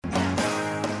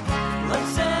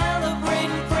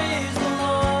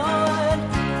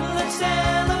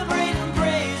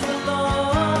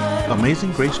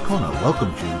Amazing Grace Kona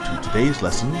welcomes you to today's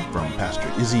lesson from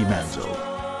Pastor Izzy Manzo.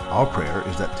 Our prayer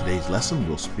is that today's lesson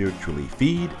will spiritually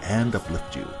feed and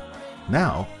uplift you.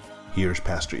 Now, here's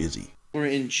Pastor Izzy. We're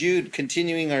in Jude,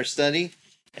 continuing our study,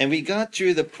 and we got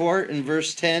through the part in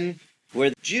verse 10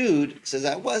 where Jude says,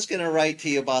 I was going to write to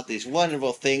you about these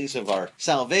wonderful things of our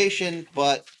salvation,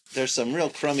 but there's some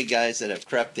real crummy guys that have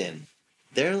crept in.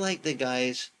 They're like the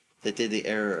guys that did the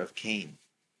error of Cain.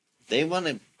 They want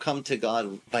to come to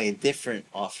God by a different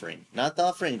offering, not the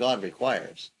offering God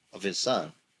requires of his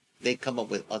son. They come up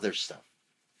with other stuff,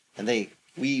 and they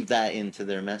weave that into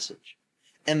their message.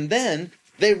 And then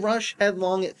they rush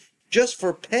headlong, just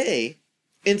for pay,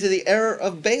 into the error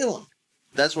of Balaam.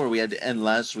 That's where we had to end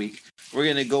last week. We're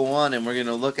going to go on and we're going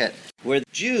to look at where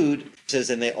Jude says,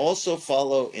 and they also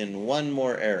follow in one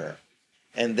more error,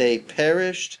 and they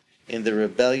perished in the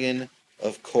rebellion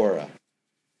of Korah.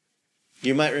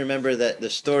 You might remember that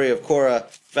the story of Korah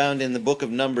found in the book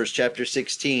of Numbers, chapter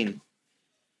 16.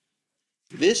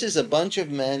 This is a bunch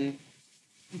of men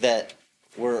that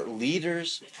were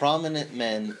leaders, prominent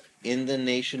men in the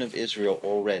nation of Israel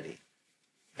already.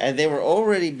 And they were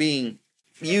already being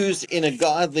used in a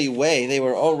godly way. They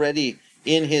were already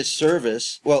in his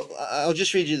service. Well, I'll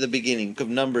just read you the beginning of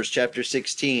Numbers chapter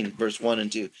 16, verse 1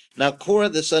 and 2. Now Korah,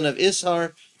 the son of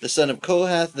Ishar, the son of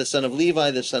Kohath, the son of Levi,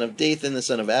 the son of Dathan, the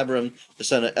son of Abiram, the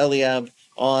son of Eliab,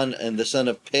 On, and the son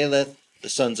of Peleth, the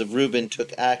sons of Reuben,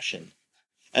 took action.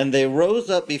 And they rose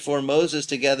up before Moses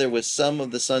together with some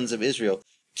of the sons of Israel,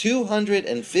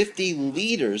 250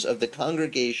 leaders of the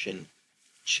congregation,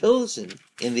 chosen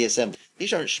in the assembly.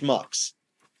 These aren't schmucks.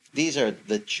 These are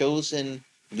the chosen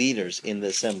leaders in the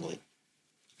assembly,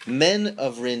 men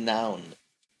of renown.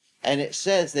 And it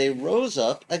says they rose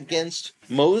up against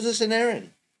Moses and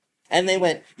Aaron. And they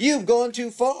went, you've gone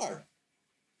too far.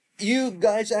 You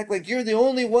guys act like you're the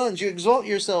only ones. You exalt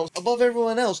yourselves above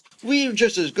everyone else. We're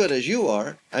just as good as you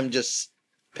are. I'm just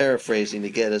paraphrasing to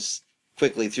get us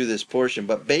quickly through this portion.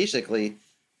 But basically,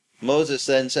 Moses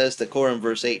then says to Korah in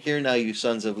verse 8, Hear now, you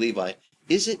sons of Levi,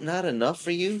 is it not enough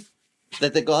for you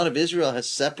that the God of Israel has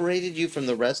separated you from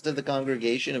the rest of the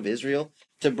congregation of Israel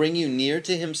to bring you near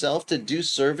to himself, to do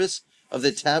service of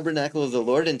the tabernacle of the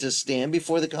Lord, and to stand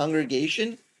before the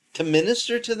congregation, to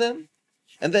minister to them?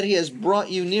 And that he has brought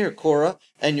you near, Korah,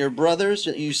 and your brothers,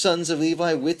 you sons of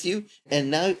Levi, with you, and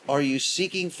now are you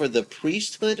seeking for the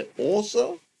priesthood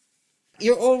also?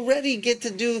 You already get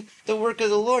to do the work of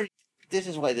the Lord. This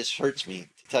is why this hurts me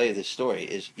to tell you this story,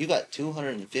 is you got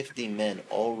 250 men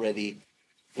already,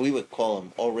 we would call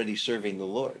them already serving the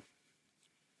Lord.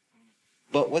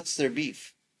 But what's their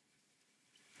beef?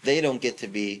 They don't get to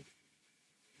be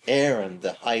Aaron,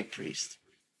 the high priest.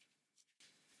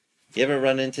 You ever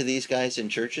run into these guys in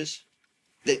churches?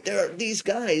 There are these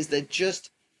guys that just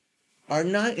are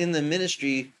not in the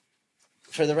ministry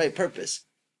for the right purpose.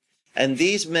 And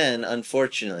these men,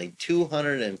 unfortunately,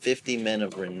 250 men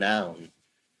of renown,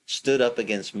 stood up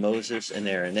against Moses and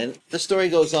Aaron. And the story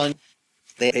goes on.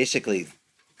 They basically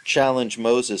challenge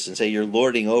Moses and say, you're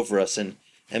lording over us. And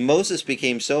Moses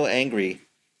became so angry,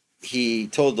 he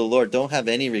told the Lord, don't have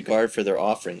any regard for their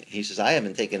offering. He says, I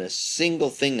haven't taken a single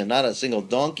thing, and not a single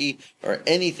donkey or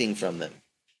anything from them.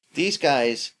 These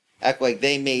guys act like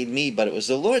they made me, but it was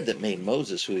the Lord that made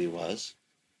Moses who he was.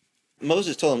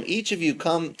 Moses told him, each of you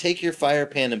come, take your fire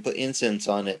pan and put incense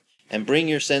on it, and bring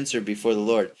your censer before the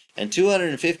Lord. And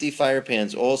 250 fire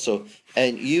pans also,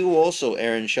 and you also,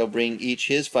 Aaron, shall bring each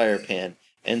his fire pan.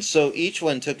 And so each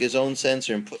one took his own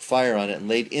censer and put fire on it and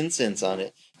laid incense on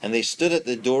it. And they stood at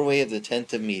the doorway of the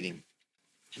tent of meeting.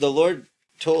 The Lord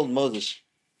told Moses,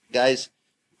 guys,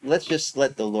 let's just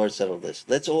let the Lord settle this.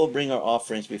 Let's all bring our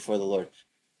offerings before the Lord.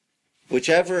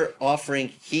 Whichever offering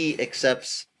he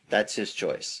accepts, that's his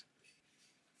choice.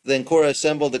 Then Korah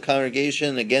assembled the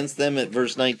congregation against them at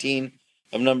verse 19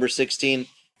 of Numbers 16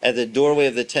 at the doorway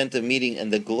of the tent of meeting,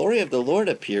 and the glory of the Lord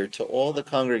appeared to all the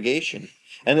congregation.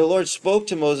 And the Lord spoke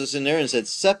to Moses and Aaron and said,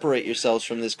 Separate yourselves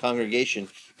from this congregation,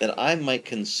 that I might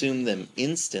consume them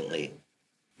instantly.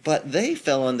 But they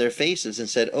fell on their faces and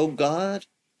said, O God,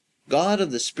 God of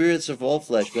the spirits of all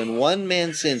flesh, when one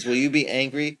man sins, will you be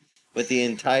angry with the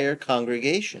entire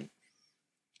congregation?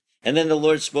 And then the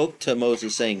Lord spoke to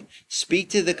Moses, saying, Speak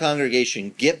to the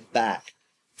congregation, get back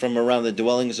from around the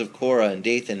dwellings of Korah and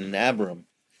Dathan and Abiram.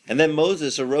 And then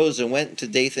Moses arose and went to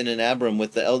Dathan and Abiram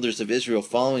with the elders of Israel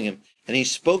following him. And he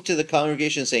spoke to the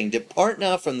congregation, saying, Depart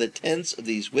now from the tents of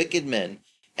these wicked men,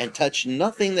 and touch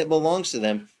nothing that belongs to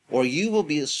them, or you will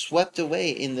be swept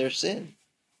away in their sin.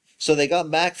 So they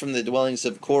got back from the dwellings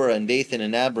of Korah and Dathan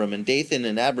and Abiram, and Dathan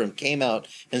and Abiram came out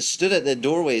and stood at the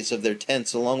doorways of their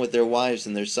tents along with their wives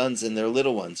and their sons and their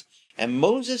little ones. And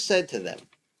Moses said to them,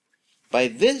 by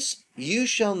this you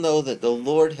shall know that the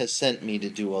Lord has sent me to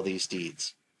do all these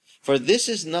deeds. For this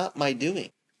is not my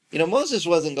doing. Moses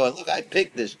wasn't going, look, I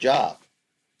picked this job.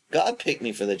 God picked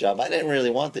me for the job. I didn't really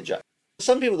want the job.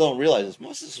 Some people don't realize this.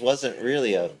 Moses wasn't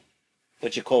really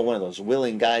what you call one of those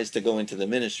willing guys to go into the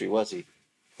ministry, was he?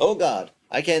 Oh, God,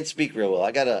 I can't speak real well.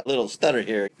 I got a little stutter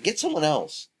here. Get someone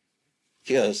else.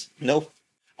 He goes, nope.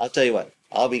 I'll tell you what.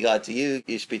 I'll be God to you.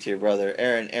 You speak to your brother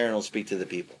Aaron. Aaron will speak to the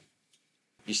people.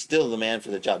 You're still the man for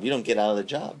the job. You don't get out of the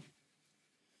job.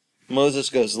 Moses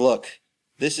goes, look,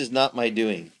 this is not my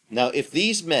doing. Now, if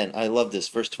these men, I love this,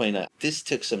 verse 29, this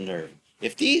took some nerve.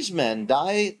 If these men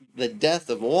die the death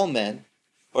of all men,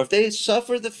 or if they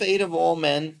suffer the fate of all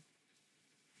men,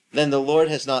 then the Lord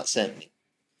has not sent me.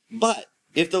 But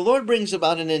if the Lord brings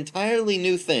about an entirely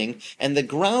new thing, and the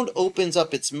ground opens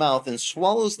up its mouth and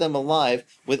swallows them alive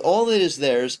with all that is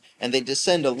theirs, and they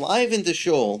descend alive into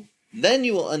Sheol, then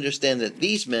you will understand that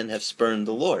these men have spurned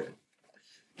the Lord.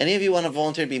 Any of you want to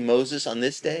volunteer to be Moses on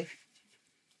this day?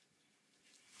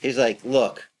 He's like,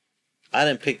 look, I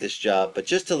didn't pick this job, but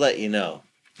just to let you know,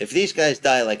 if these guys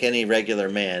die like any regular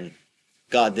man,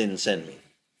 God didn't send me.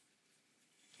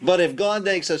 But if God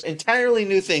makes an entirely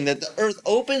new thing, that the earth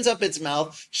opens up its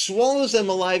mouth, swallows them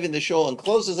alive in the Sheol, and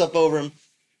closes up over them,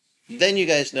 then you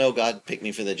guys know God picked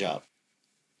me for the job.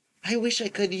 I wish I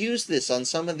could use this on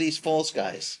some of these false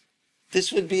guys.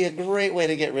 This would be a great way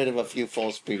to get rid of a few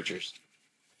false preachers.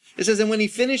 It says, and when he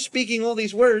finished speaking all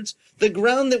these words, the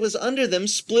ground that was under them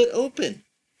split open.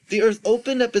 The earth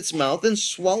opened up its mouth and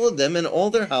swallowed them and all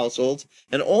their households,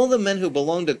 and all the men who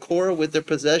belonged to Korah with their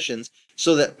possessions,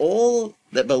 so that all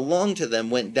that belonged to them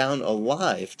went down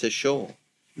alive to Sheol.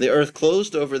 The earth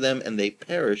closed over them, and they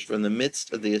perished from the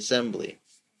midst of the assembly.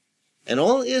 And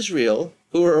all Israel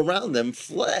who were around them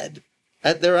fled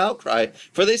at their outcry,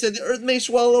 for they said, the earth may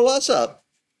swallow us up.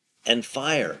 And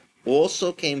fire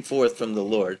also came forth from the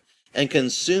Lord, and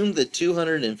consumed the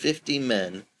 250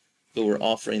 men who were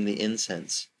offering the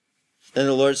incense. Then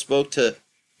the Lord spoke to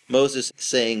Moses,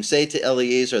 saying, say to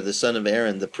Eleazar the son of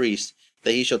Aaron the priest,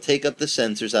 that he shall take up the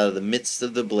censers out of the midst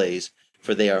of the blaze,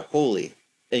 for they are holy,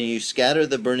 and you scatter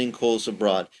the burning coals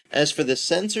abroad. As for the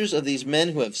censers of these men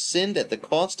who have sinned at the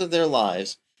cost of their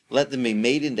lives, let them be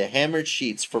made into hammered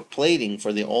sheets for plating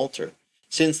for the altar.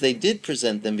 Since they did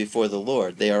present them before the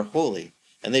Lord, they are holy,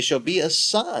 and they shall be a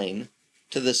sign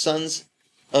to the sons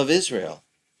of Israel.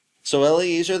 So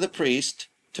Eleazar the priest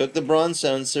took the bronze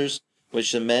censers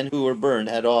which the men who were burned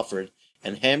had offered,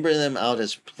 and hammered them out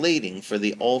as plating for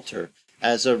the altar,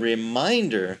 as a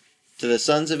reminder to the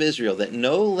sons of Israel that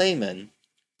no layman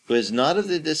who is not of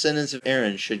the descendants of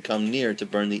Aaron should come near to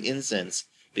burn the incense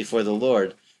before the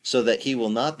Lord, so that he will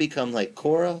not become like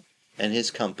Korah and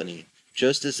his company,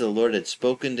 just as the Lord had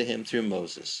spoken to him through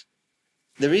Moses.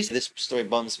 The reason this story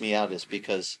bums me out is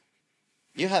because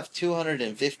you have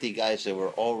 250 guys that were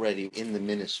already in the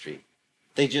ministry.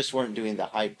 They just weren't doing the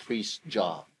high priest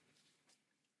job.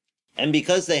 And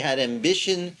because they had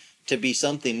ambition to be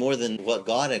something more than what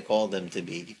God had called them to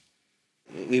be,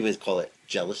 we would call it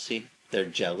jealousy. They're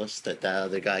jealous that the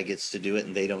other guy gets to do it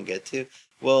and they don't get to.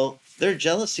 Well, their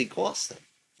jealousy cost them.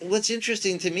 What's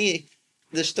interesting to me,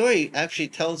 the story actually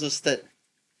tells us that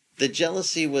the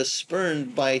jealousy was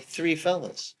spurned by three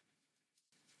fellas.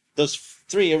 Those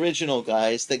three original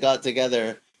guys that got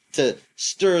together to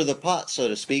stir the pot, so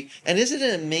to speak. And isn't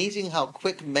it amazing how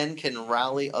quick men can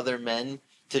rally other men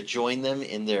to join them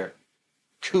in their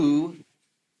coup?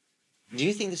 Do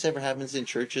you think this ever happens in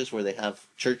churches where they have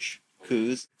church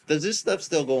coups? Does this stuff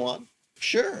still go on?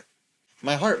 Sure.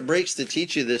 My heart breaks to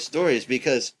teach you this story is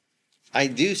because I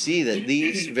do see that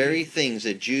these very things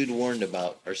that Jude warned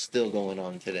about are still going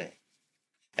on today.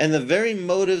 And the very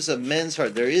motives of men's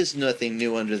heart, there is nothing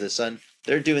new under the sun.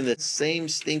 They're doing the same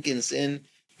stinking sin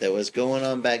that was going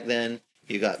on back then.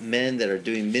 You got men that are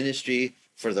doing ministry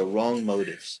for the wrong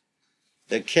motives.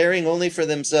 They're caring only for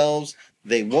themselves.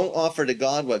 They won't offer to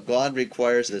God what God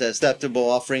requires as an acceptable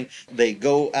offering. They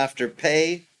go after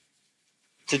pay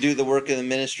to do the work of the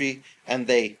ministry, and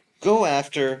they go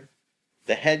after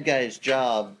the head guy's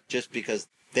job just because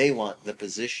they want the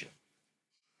position.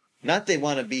 Not they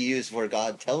want to be used where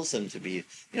God tells them to be. You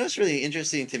know what's really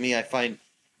interesting to me? I find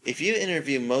if you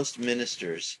interview most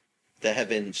ministers that have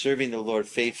been serving the Lord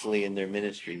faithfully in their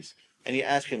ministries, and you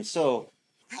ask them, so,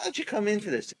 how'd you come into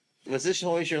this? Was this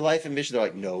always your life and mission? They're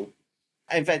like, no.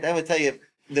 In fact, I would tell you,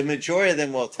 the majority of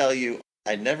them will tell you,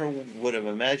 I never would have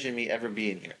imagined me ever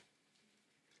being here.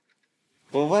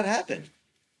 Well, what happened?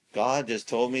 God just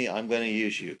told me I'm going to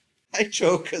use you. I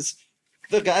joke because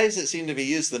the guys that seem to be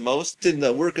used the most in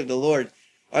the work of the Lord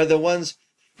are the ones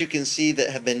you can see that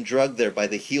have been drugged there by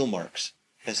the heel marks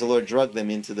as the Lord drugged them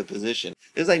into the position.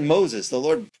 It's like Moses, the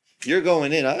Lord, you're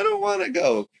going in. I don't want to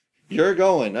go. You're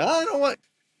going. I don't want.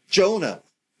 Jonah,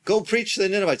 go preach to the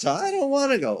Ninevites. I don't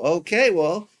want to go. Okay,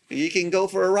 well, you can go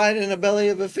for a ride in the belly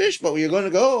of a fish, but you're going to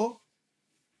go.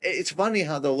 It's funny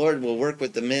how the Lord will work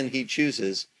with the men he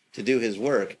chooses to do his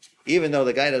work, even though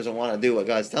the guy doesn't want to do what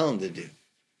God's telling him to do.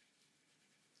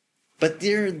 But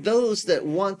there are those that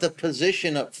want the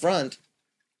position up front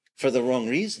for the wrong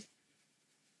reason.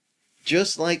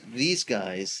 Just like these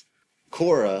guys,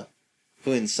 Korah,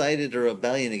 who incited a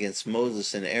rebellion against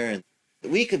Moses and Aaron.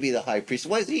 We could be the high priest.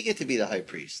 Why does he get to be the high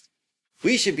priest?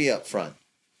 We should be up front.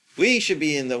 We should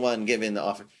be in the one giving the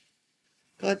offering.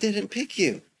 God didn't pick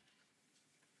you.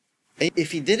 And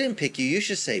if he didn't pick you, you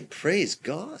should say, praise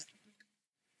God.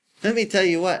 Let me tell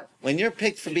you what, when you're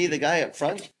picked to be the guy up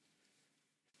front,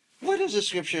 what does the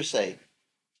scripture say?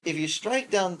 If you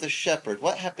strike down the shepherd,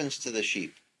 what happens to the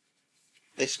sheep?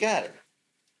 They scatter.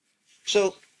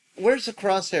 So where's the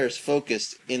crosshairs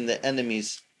focused in the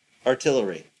enemy's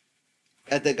artillery?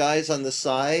 At the guys on the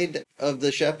side of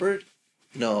the shepherd?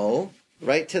 No,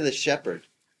 right to the shepherd.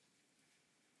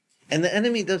 And the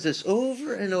enemy does this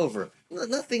over and over.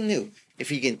 Nothing new. If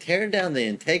he can tear down the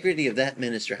integrity of that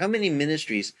minister, how many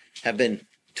ministries have been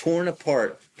torn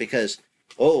apart because,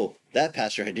 oh, that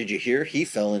pastor, did you hear? He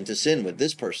fell into sin with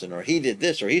this person, or he did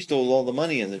this, or he stole all the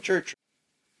money in the church.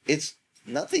 It's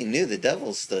nothing new. The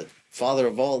devil's the father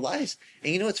of all lies.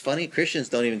 And you know what's funny? Christians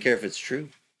don't even care if it's true.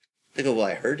 They go, well,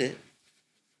 I heard it.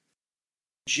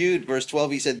 Jude, verse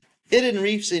 12, he said, hidden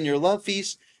reefs in your love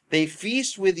feast, they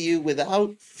feast with you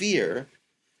without fear,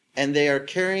 and they are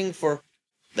caring for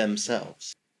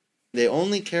themselves. They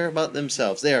only care about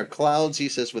themselves. They are clouds, he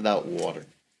says, without water.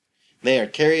 They are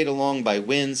carried along by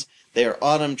winds. They are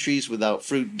autumn trees without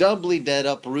fruit, doubly dead,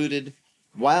 uprooted,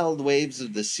 wild waves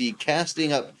of the sea,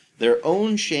 casting up their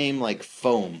own shame like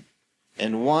foam,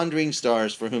 and wandering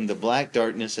stars for whom the black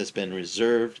darkness has been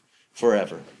reserved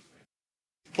forever.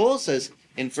 Paul says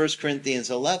in 1 Corinthians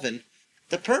 11,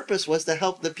 the purpose was to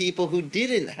help the people who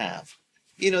didn't have.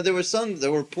 You know, there were some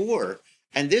that were poor,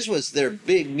 and this was their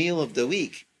big meal of the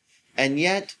week. And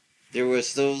yet, there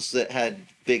was those that had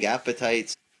big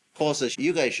appetites. Paul says,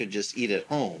 you guys should just eat at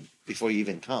home before you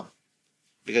even come.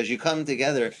 Because you come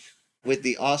together with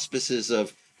the auspices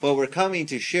of, well, we're coming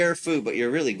to share food, but you're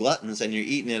really gluttons and you're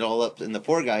eating it all up, and the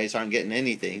poor guys aren't getting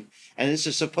anything. And this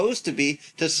is supposed to be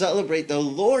to celebrate the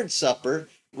Lord's Supper,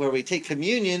 where we take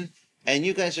communion, and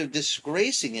you guys are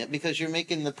disgracing it because you're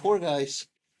making the poor guys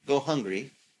go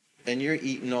hungry, and you're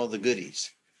eating all the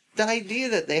goodies. The idea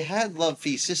that they had love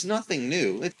feasts is nothing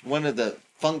new. It's one of the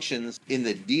functions in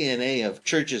the DNA of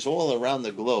churches all around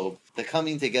the globe, the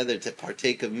coming together to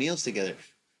partake of meals together.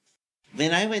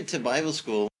 When I went to Bible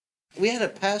school, we had a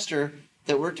pastor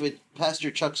that worked with Pastor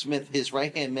Chuck Smith. His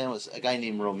right-hand man was a guy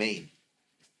named Romaine.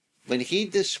 When he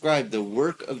described the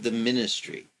work of the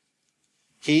ministry,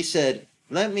 he said,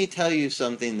 let me tell you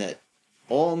something that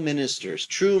all ministers,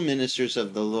 true ministers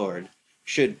of the Lord,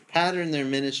 should pattern their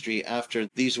ministry after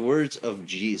these words of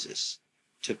Jesus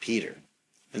to Peter.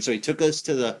 And so he took us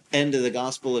to the end of the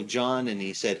Gospel of John, and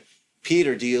he said,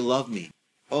 Peter, do you love me?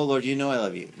 Oh, Lord, you know I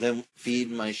love you. Then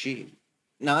feed my sheep.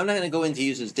 Now, I'm not going to go into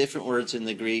uses different words in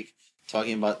the Greek,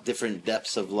 talking about different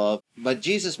depths of love. But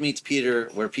Jesus meets Peter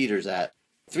where Peter's at.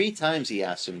 3 times he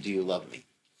asks him, do you love me?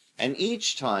 And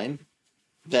each time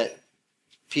that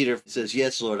Peter says,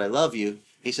 yes, Lord, I love you,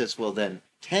 he says, well, then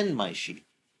tend my sheep.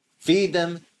 Feed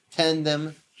them, tend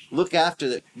them, look after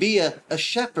them. Be a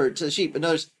shepherd to the sheep. In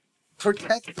other words,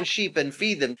 protect the sheep and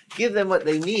feed them. Give them what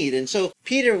they need. And so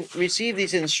Peter received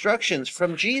these instructions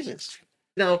from Jesus.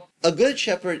 Now, a good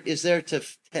shepherd is there to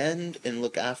tend and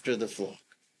look after the flock.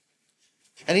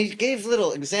 And he gave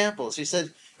little examples. He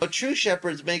said, but true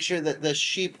shepherds make sure that the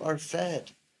sheep are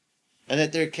fed and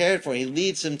that they're cared for. He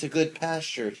leads them to good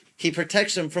pasture. He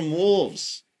protects them from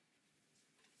wolves.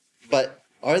 But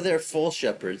are there false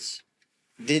shepherds?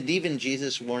 Did even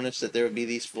Jesus warn us that there would be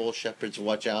these false shepherds?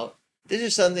 Watch out. This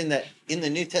is something that in the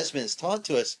New Testament is taught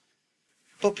to us.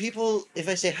 But people, if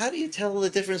I say, how do you tell the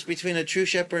difference between a true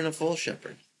shepherd and a false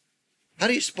shepherd? How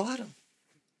do you spot them?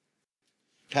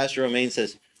 Pastor Romaine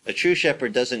says, a true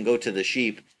shepherd doesn't go to the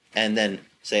sheep and then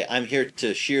say, I'm here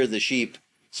to shear the sheep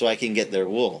so I can get their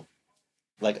wool.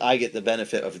 Like I get the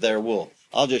benefit of their wool.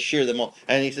 I'll just shear them all.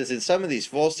 And he says, in some of these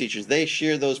false teachers, they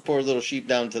shear those poor little sheep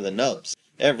down to the nubs.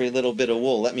 Every little bit of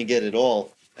wool, let me get it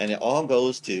all. And it all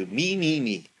goes to me, me,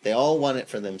 me. They all want it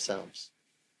for themselves.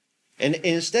 And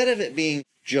instead of it being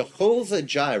Jehovah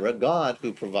Jireh, God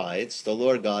who provides, the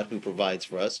Lord God who provides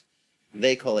for us,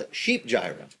 they call it sheep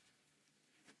Jireh.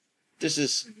 This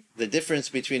is the difference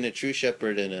between a true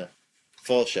shepherd and a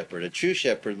false shepherd. A true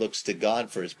shepherd looks to God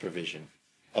for his provision.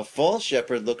 A false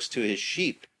shepherd looks to his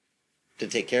sheep to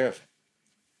take care of him.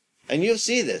 And you'll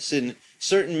see this in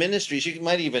certain ministries. You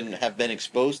might even have been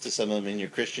exposed to some of them in your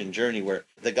Christian journey, where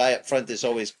the guy up front is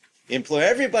always imploring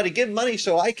everybody, give money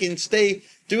so I can stay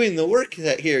doing the work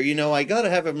here. I got to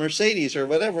have a Mercedes or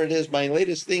whatever it is, my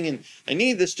latest thing, and I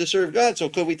need this to serve God. So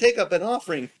could we take up an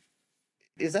offering?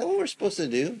 Is that what we're supposed to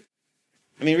do?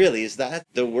 I mean, really, is that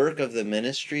the work of the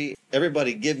ministry?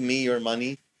 Everybody give me your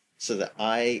money so that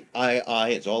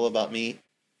it's all about me.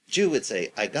 Jew would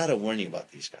say, I got to warn you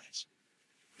about these guys.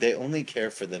 They only care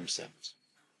for themselves.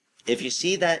 If you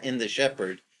see that in the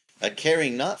shepherd,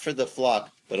 caring not for the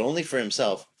flock, but only for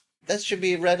himself, that should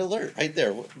be a red alert right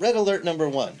there. Red alert number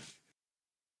 1.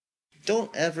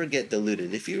 Don't ever get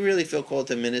deluded. If you really feel called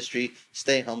to ministry,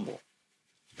 stay humble.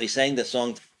 We sang the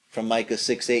song from Micah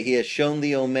 6:8. He has shown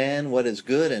thee, O man, what is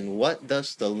good, and what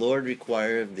does the Lord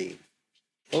require of thee?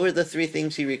 What are the 3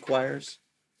 things he requires?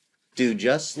 Do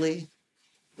justly,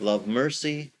 love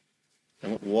mercy,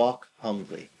 and walk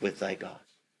humbly with thy God.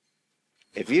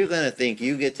 If you're going to think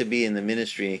you get to be in the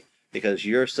ministry because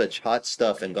you're such hot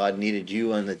stuff and God needed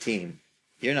you on the team,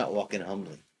 you're not walking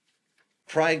humbly.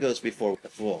 Pride goes before the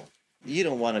fall. You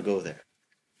don't want to go there.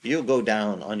 You'll go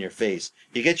down on your face.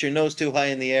 You get your nose too high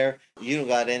in the air, you don't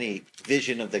got any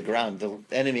vision of the ground. The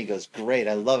enemy goes, great,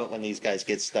 I love it when these guys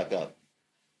get stuck up.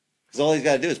 Because all he's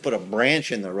got to do is put a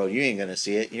branch in the road. You ain't going to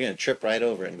see it. You're going to trip right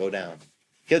over it and go down.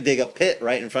 He'll dig a pit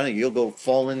right in front of you. You'll go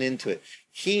falling into it.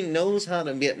 He knows how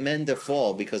to get men to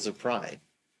fall because of pride.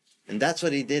 And that's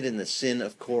what he did in the sin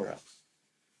of Korah.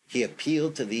 He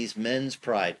appealed to these men's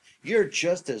pride. You're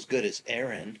just as good as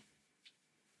Aaron.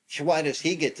 Why does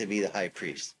he get to be the high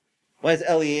priest? Why does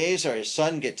Eleazar, his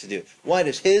son, get to do it? Why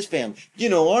does his family?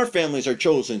 Our families are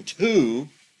chosen too.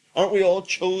 Aren't we all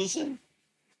chosen?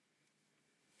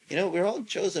 We're all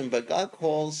chosen, but God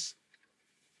calls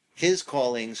his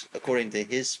callings according to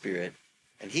his spirit,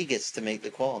 and he gets to make the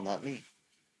call, not me.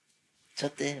 It's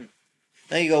up to him.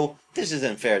 Now you go, this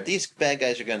isn't fair. These bad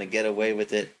guys are going to get away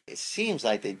with it. It seems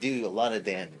like they do a lot of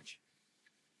damage,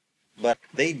 but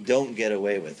they don't get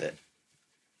away with it.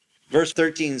 Verse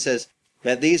 13 says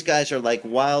that these guys are like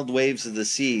wild waves of the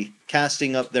sea,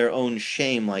 casting up their own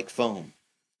shame like foam.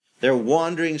 They're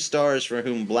wandering stars for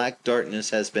whom black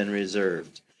darkness has been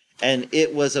reserved. And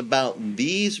it was about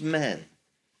these men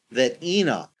that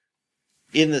Enoch,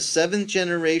 in the 7th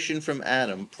generation from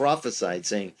Adam, prophesied,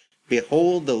 saying,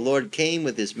 Behold, the Lord came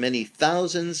with his many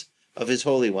thousands of his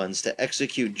holy ones to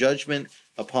execute judgment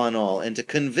upon all, and to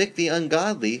convict the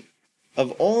ungodly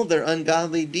of all their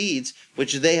ungodly deeds,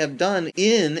 which they have done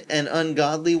in an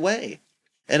ungodly way,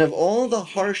 and of all the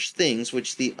harsh things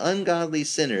which the ungodly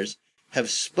sinners have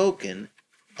spoken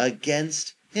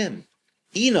against him.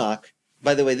 Enoch,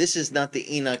 by the way, this is not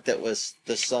the Enoch that was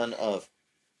the son of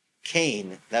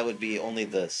Cain. That would be only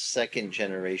the 2nd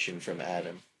generation from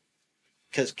Adam.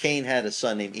 Because Cain had a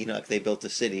son named Enoch. They built a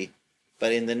city.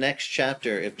 But in the next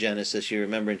chapter of Genesis, you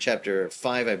remember in chapter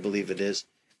 5, I believe it is,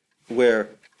 where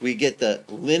we get the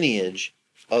lineage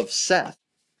of Seth.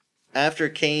 After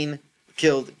Cain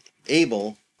killed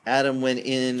Abel, Adam went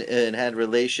in and had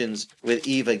relations with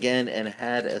Eve again and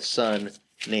had a son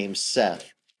named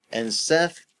Seth. And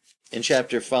Seth, in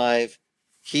chapter 5,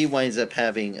 he winds up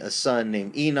having a son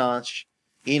named Enosh.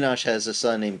 Enosh has a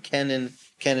son named Kenan.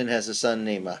 Kenan has a son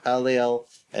named Mahalalel.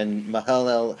 And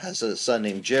Mahalalel has a son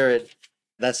named Jared.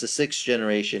 That's the 6th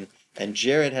generation. And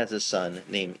Jared has a son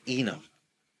named Enoch.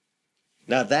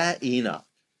 Now that Enoch,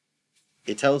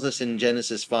 it tells us in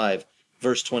Genesis 5,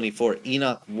 verse 24,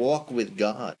 Enoch walked with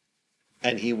God,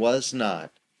 and he was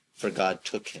not, for God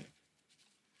took him.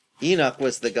 Enoch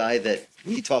was the guy that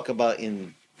we talk about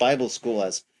in Bible school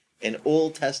as an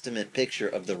Old Testament picture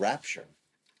of the rapture.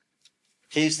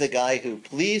 He's the guy who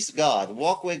pleased God,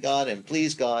 walked with God and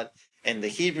pleased God, and the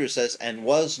Hebrew says, and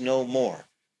was no more.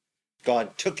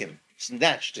 God took him,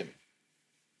 snatched him.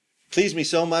 Pleased me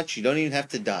so much, you don't even have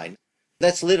to die.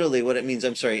 That's literally what it means.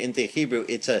 I'm sorry, in the Hebrew,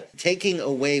 it's a taking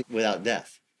away without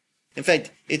death. In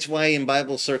fact, it's why in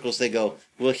Bible circles they go,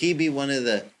 will he be one of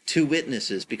the 2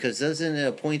 witnesses? Because doesn't it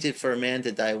appointed for a man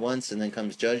to die once and then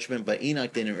comes judgment? But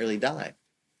Enoch didn't really die.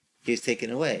 He's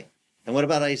taken away. And what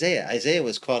about Isaiah? Isaiah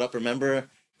was caught up, remember?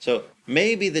 So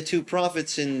maybe the 2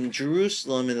 prophets in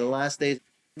Jerusalem in the last days,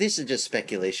 this is just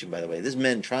speculation, by the way. This is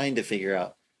men trying to figure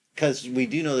out, because we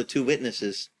do know the 2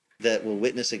 witnesses that will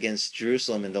witness against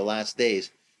Jerusalem in the last days,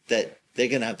 that they're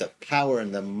going to have the power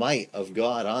and the might of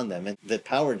God on them. And the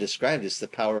power described is the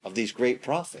power of these great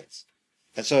prophets.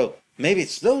 And so maybe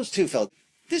it's those 2 felt,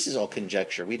 this is all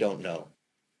conjecture. We don't know.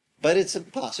 But it's a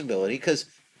possibility because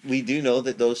we do know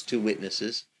that those two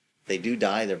witnesses, they do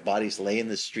die. Their bodies lay in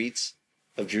the streets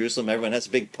of Jerusalem. Everyone has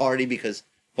a big party because,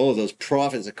 oh, those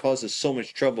prophets that caused us so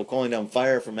much trouble calling down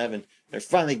fire from heaven, they're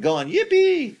finally gone.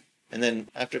 Yippee! And then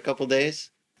after a couple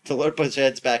days, the Lord puts their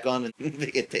heads back on and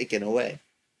they get taken away.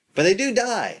 But they do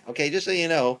die, okay, just so you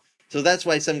know. So that's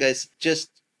why some guys just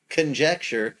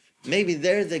conjecture, maybe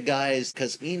they're the guys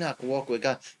because Enoch walked with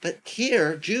God. But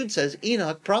here, Jude says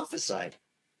Enoch prophesied.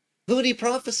 Who did he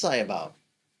prophesy about?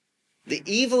 The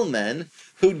evil men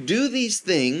who do these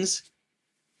things,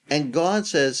 and God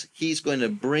says he's going to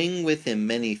bring with him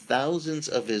many thousands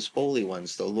of his holy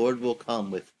ones. The Lord will come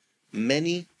with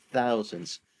many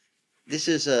thousands. This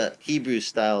is a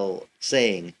Hebrew-style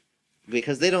saying,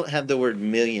 because they don't have the word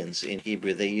millions in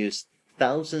Hebrew. They use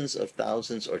thousands of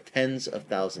thousands or tens of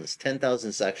thousands. 10,000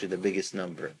 is actually the biggest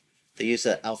number. They use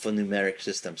an alphanumeric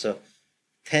system. So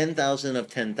 10,000 of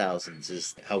 10,000s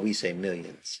is how we say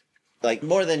millions. Like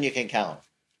more than you can count.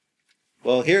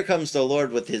 Well, here comes the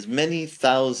Lord with his many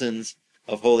thousands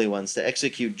of holy ones to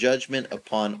execute judgment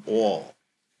upon all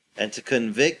and to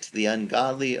convict the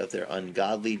ungodly of their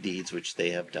ungodly deeds which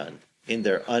they have done in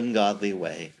their ungodly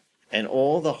way, and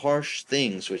all the harsh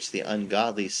things which the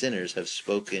ungodly sinners have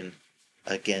spoken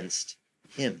against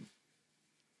him.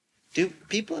 Do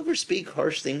people ever speak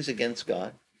harsh things against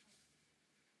God?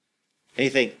 And you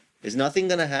think, is nothing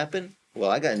going to happen? Well,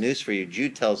 I got news for you.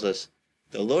 Jude tells us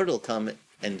the Lord will come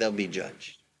and they'll be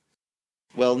judged.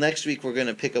 Well, next week we're going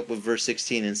to pick up with verse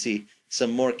 16 and see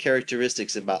some more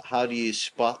characteristics about how do you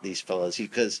spot these fellows,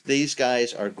 because these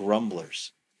guys are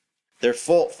grumblers. They're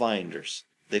fault finders.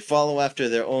 They follow after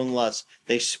their own lusts.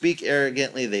 They speak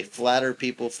arrogantly. They flatter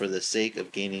people for the sake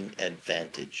of gaining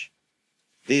advantage.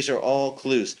 These are all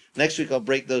clues. Next week I'll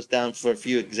break those down for a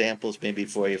few examples maybe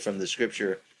for you from the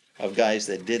scripture of guys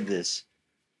that did this.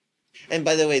 And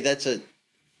by the way, that's a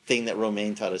thing that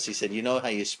Romain taught us. He said, you know how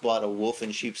you spot a wolf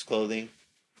in sheep's clothing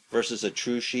versus a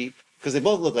true sheep? Because they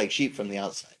both look like sheep from the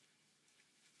outside.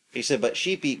 He said, but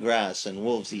sheep eat grass and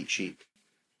wolves eat sheep.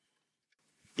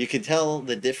 You can tell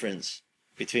the difference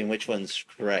between which one's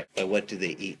correct by what do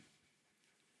they eat.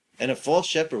 And a false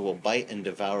shepherd will bite and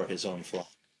devour his own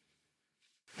flock.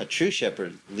 A true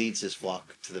shepherd leads his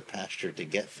flock to the pasture to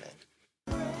get fed.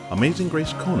 Amazing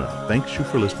Grace Kona thanks you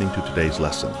for listening to today's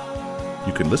lesson.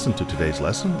 You can listen to today's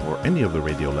lesson or any of the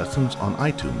radio lessons on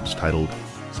iTunes titled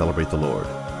Celebrate the Lord,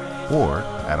 or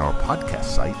at our podcast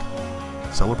site,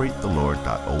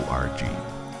 celebratethelord.org.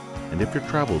 And if your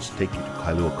travels take you to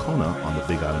Kailua Kona on the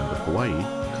Big Island of Hawaii,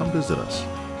 come visit us.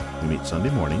 We meet Sunday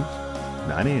mornings,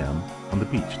 9 a.m. on the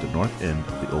beach at the north end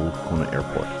of the old Kona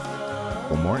Airport.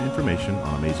 For more information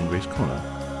on Amazing Grace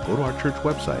Kona, go to our church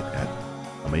website at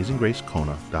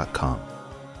amazinggracekona.com.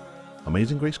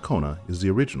 Amazing Grace Kona is the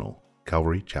original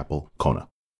Calvary Chapel Kona.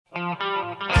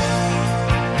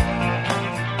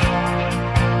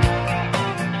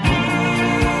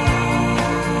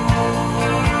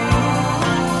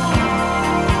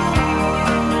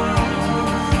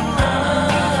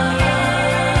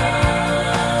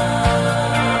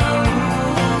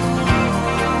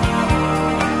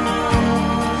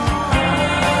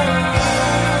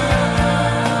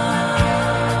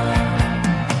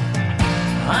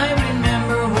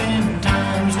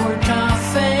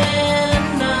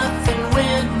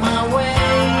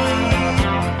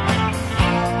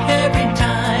 Every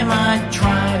time I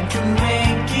try to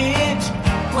make it,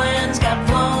 plans got